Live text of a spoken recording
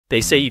They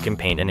say you can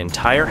paint an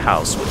entire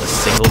house with a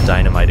single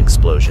dynamite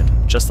explosion,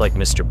 just like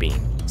Mr. Bean.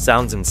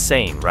 Sounds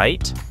insane,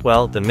 right?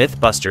 Well, the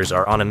Mythbusters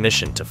are on a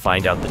mission to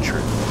find out the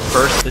truth.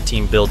 First, the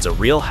team builds a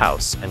real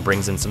house and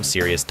brings in some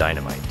serious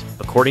dynamite.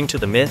 According to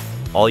the myth,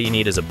 all you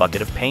need is a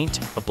bucket of paint,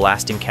 a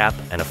blasting cap,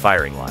 and a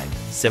firing line.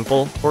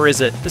 Simple, or is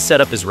it? The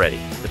setup is ready.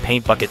 The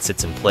paint bucket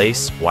sits in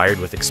place, wired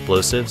with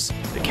explosives.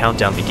 The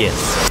countdown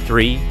begins.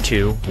 3,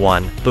 2,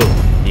 1,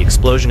 boom. The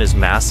explosion is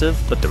massive,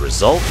 but the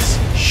results?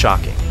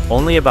 Shocking.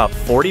 Only about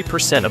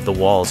 40% of the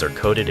walls are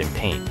coated in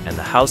paint, and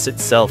the house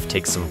itself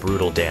takes some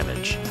brutal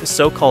damage. The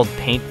so-called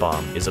paint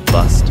bomb is a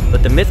bust.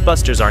 But the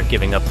Mythbusters aren't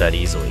giving up that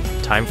easily.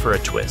 Time for a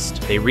twist.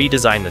 They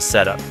redesign the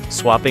setup,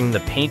 swapping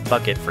the paint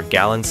bucket for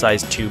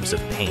gallon-sized tubes of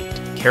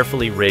paint,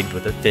 carefully rigged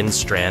with a thin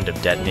strand of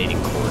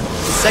detonating cord.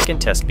 The second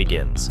test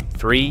begins.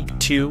 3,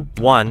 2,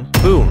 1,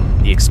 boom!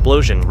 The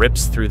explosion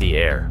rips through the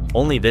air.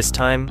 Only this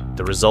time,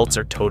 the results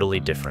are totally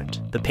different.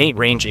 The paint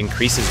range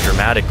increases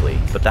dramatically,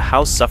 but the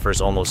house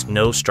suffers almost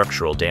no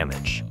structural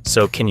damage.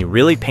 So can you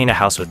really paint a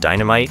house with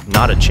dynamite?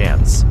 Not a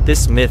chance.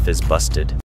 This myth is busted.